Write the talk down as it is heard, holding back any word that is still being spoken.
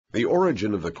The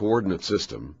origin of the coordinate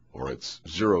system, or its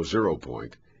 0, 0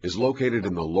 point, is located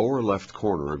in the lower left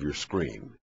corner of your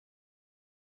screen.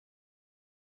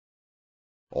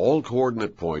 All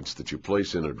coordinate points that you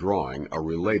place in a drawing are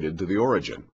related to the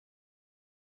origin.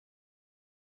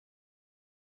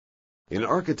 In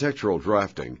architectural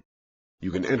drafting,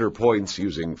 you can enter points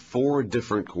using 4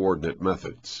 different coordinate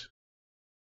methods.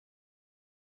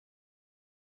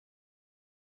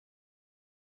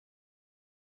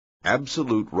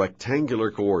 Absolute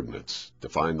rectangular coordinates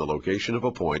define the location of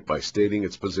a point by stating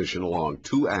its position along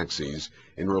 2 axes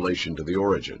in relation to the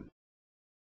origin.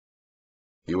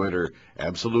 You enter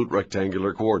absolute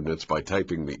rectangular coordinates by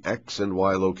typing the x and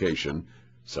y location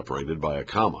separated by a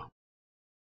comma.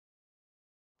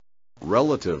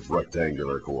 Relative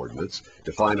rectangular coordinates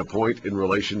define a point in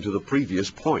relation to the previous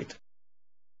point.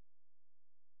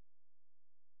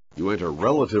 You enter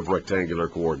relative rectangular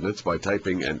coordinates by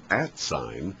typing an @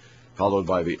 sign followed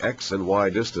by the x and y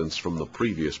distance from the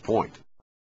previous point.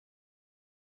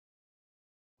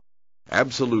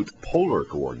 Absolute polar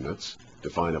coordinates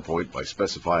define a point by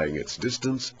specifying its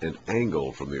distance and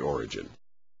angle from the origin.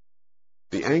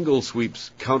 The angle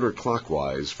sweeps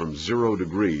counterclockwise from 0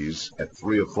 degrees at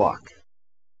 3 o'clock.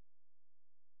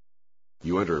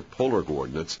 You enter polar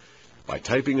coordinates by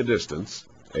typing a distance,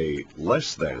 a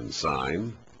less than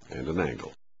sign, and an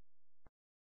angle.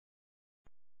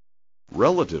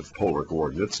 Relative polar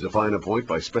coordinates define a point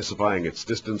by specifying its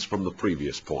distance from the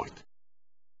previous point.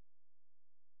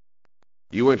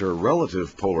 You enter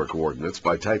relative polar coordinates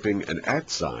by typing an @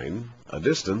 sign, a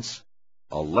distance,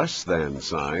 a less than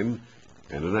sign,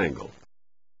 and an angle.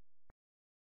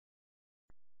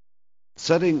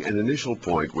 Setting an initial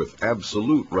point with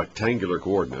absolute rectangular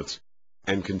coordinates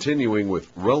and continuing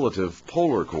with relative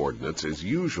polar coordinates is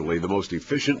usually the most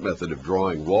efficient method of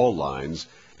drawing wall lines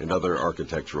and other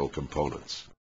architectural components.